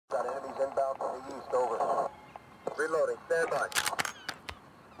reloading. Stand by.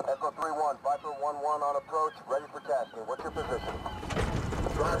 Echo 3-1, Viper 1-1 on approach, ready for tasking. What's your position?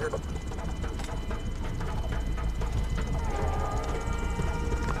 Roger.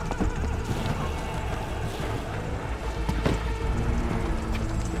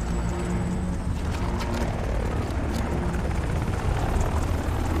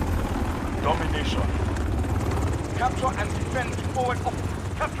 Domination. Capture and defend the forward of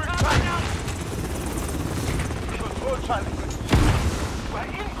capturing China. Control challenge. We're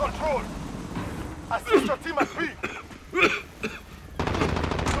in control. Assist your team at B.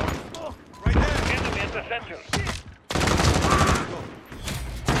 Right there. Enemy at the center.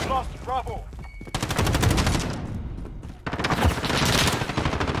 Lost Bravo.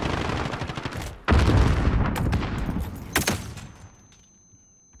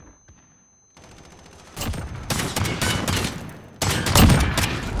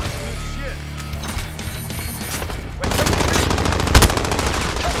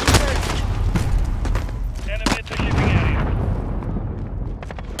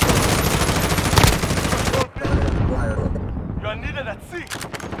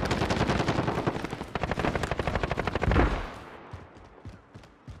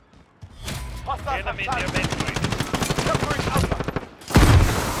 Enemy near main street. Capturing Alpha.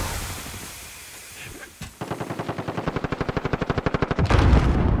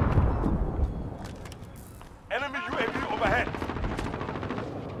 Enemy UAV overhead.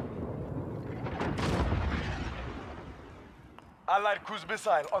 Allied cruise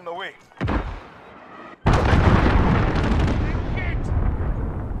missile on the way.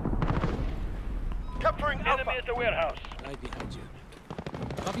 Capturing Alpha. Enemy at the warehouse. Right behind you.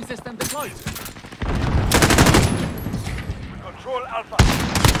 Copy system deployed. Control Alpha.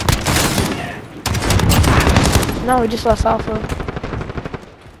 No, we just lost Alpha.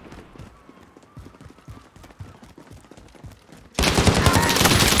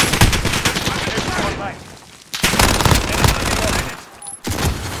 Online.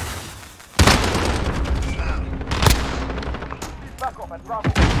 Back up at Bravo.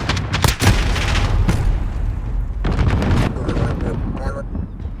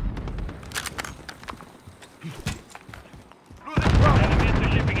 Losing Bravo. Enemy at the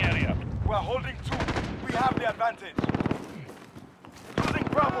shipping area. We're holding 2. We have the advantage. Losing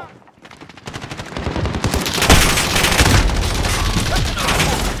Bravo.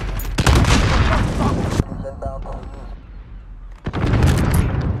 Inbound from the east.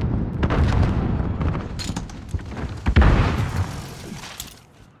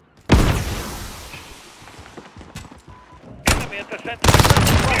 Enemy at the center.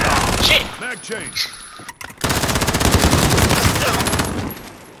 Shit! Mag change.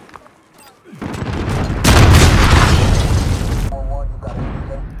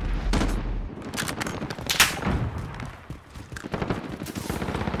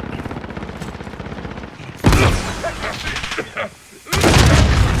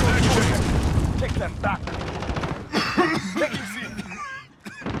 Take them back. Taking C.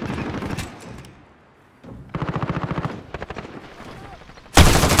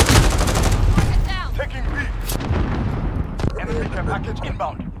 Taking B. Enemy care package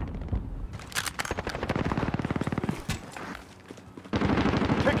inbound.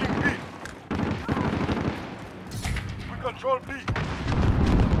 Taking B. We control B.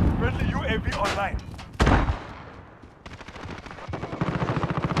 Friendly UAV online.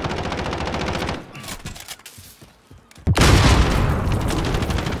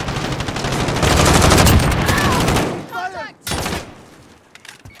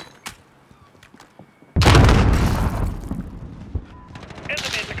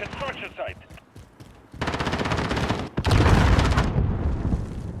 Enemy at the construction site.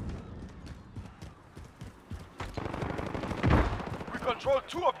 We control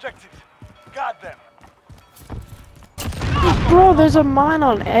 2 objectives. Guard them. Bro, there's a mine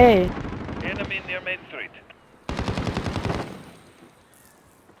on A. Enemy near main street.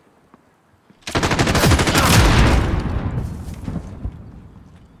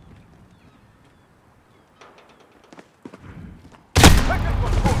 Second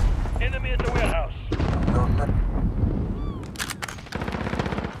control. Enemy at the warehouse.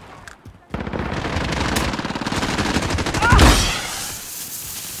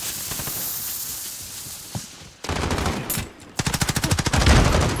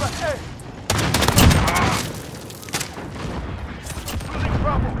 Losing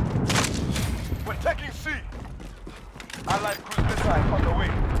Bravo. We're taking C. Allied cruise missile on the way.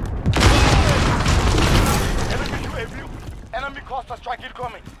 Enemy UAV. Enemy cluster strike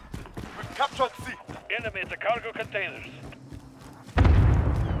incoming. We've captured C. Enemy at the cargo containers.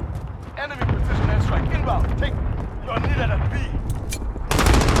 Enemy precision airstrike inbound. Take You're needed at B.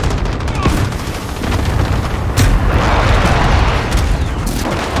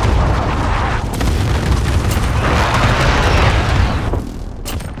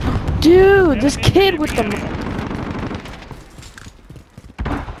 Dude, this kid with the...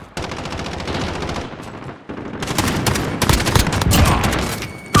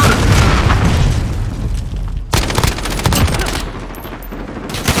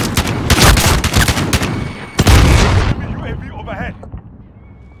 UAV overhead.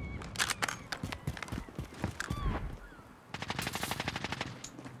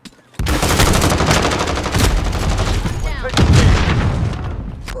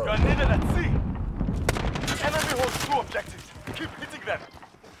 You're needed at C. The enemy holds 2 objectives. Keep hitting them.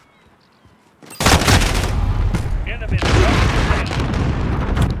 Enemy at the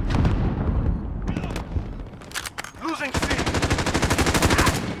Losing C.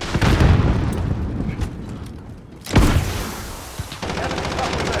 Enemy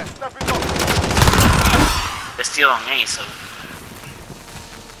up there. Step it up. They're still on A, so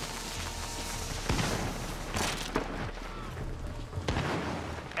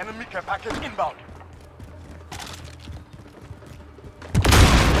Enemy care package inbound.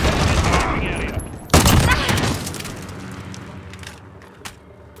 area.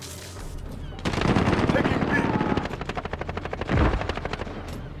 Taking B.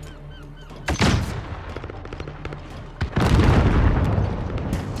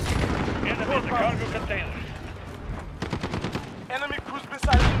 Enemy at the cargo containers. Enemy cruise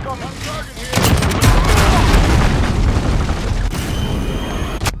missile incoming. On target here.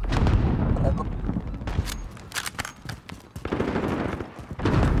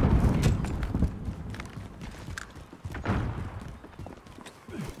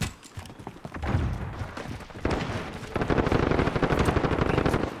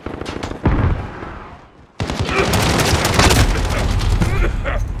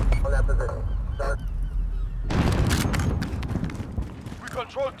 On that position. Start. We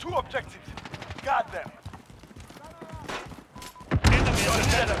control 2 objectives. Guard them. Enemy at You're the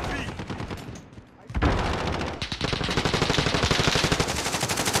needed center. at B.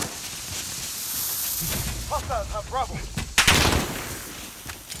 Hostiles have Bravo.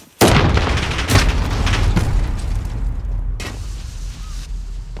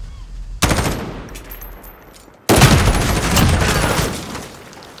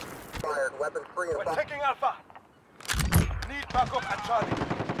 Fired. Weapons free and We're taking Alpha. Need backup at Charlie.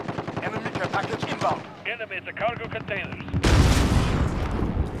 Enemy care package inbound. Enemy at the cargo containers.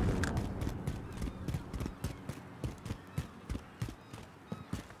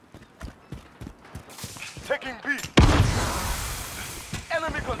 Taking B.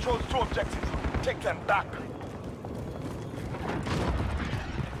 Enemy controls 2 objectives. Take them back.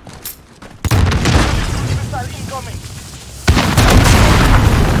 Missile incoming.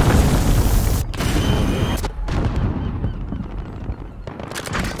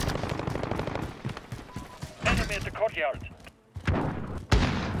 Enemy at the courtyard.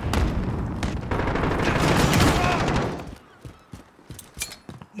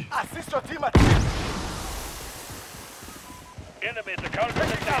 Assist your team at Enemy at the cargo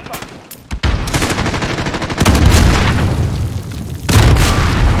taking containers. Alpha.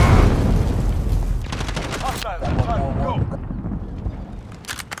 Hostile at Charlie. Go.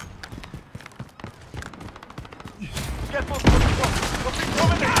 Get those positions. Complete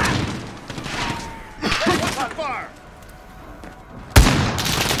domination. Take what's on fire.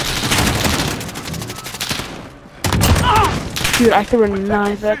 Dude, I threw a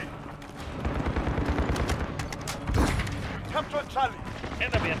knife at... Capture Charlie.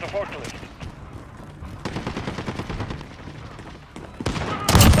 Enemy at the forklift.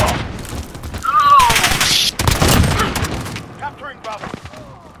 Capturing Bravo.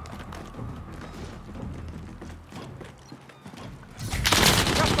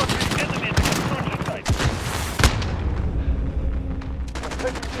 Capture B. Enemy at the construction site.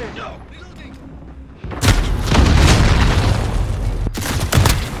 Taking C.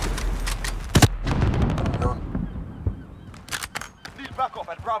 Need backup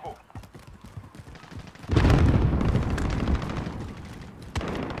at Bravo.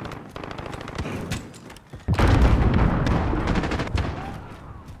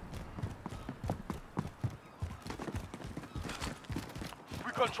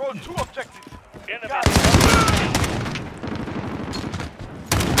 We control 2 objectives. Enemy Got at it. the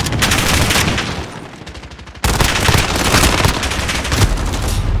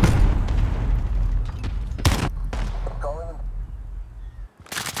Calling.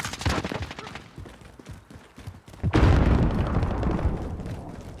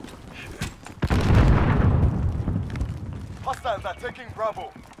 Hostiles are taking Bravo.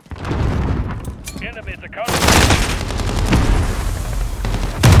 Enemy at the counter.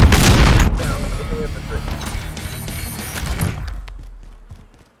 Down, taking infantry.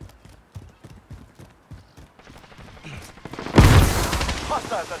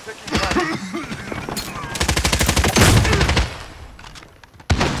 Hostiles are taking Bravo.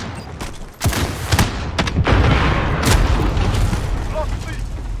 Lost C.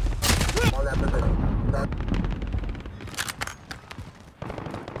 On that position. Start.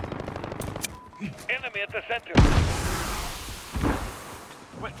 Enemy at the center.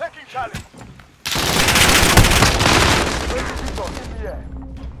 We're taking Charlie. Ready people in the air.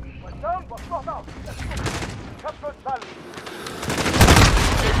 We're down but not out. Let's go. Capture Charlie.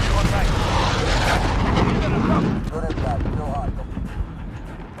 On right. Good impact. Still hot.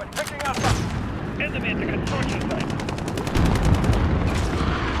 We're taking Alpha. Enemy at the construction site.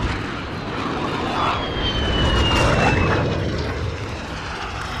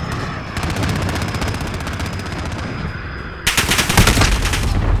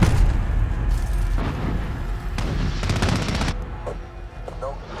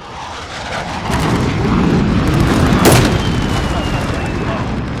 Nope.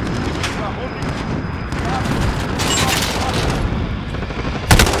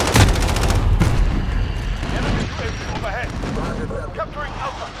 Enemy UAV overhead. Capturing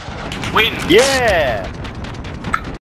Alpha. Win! Yeah!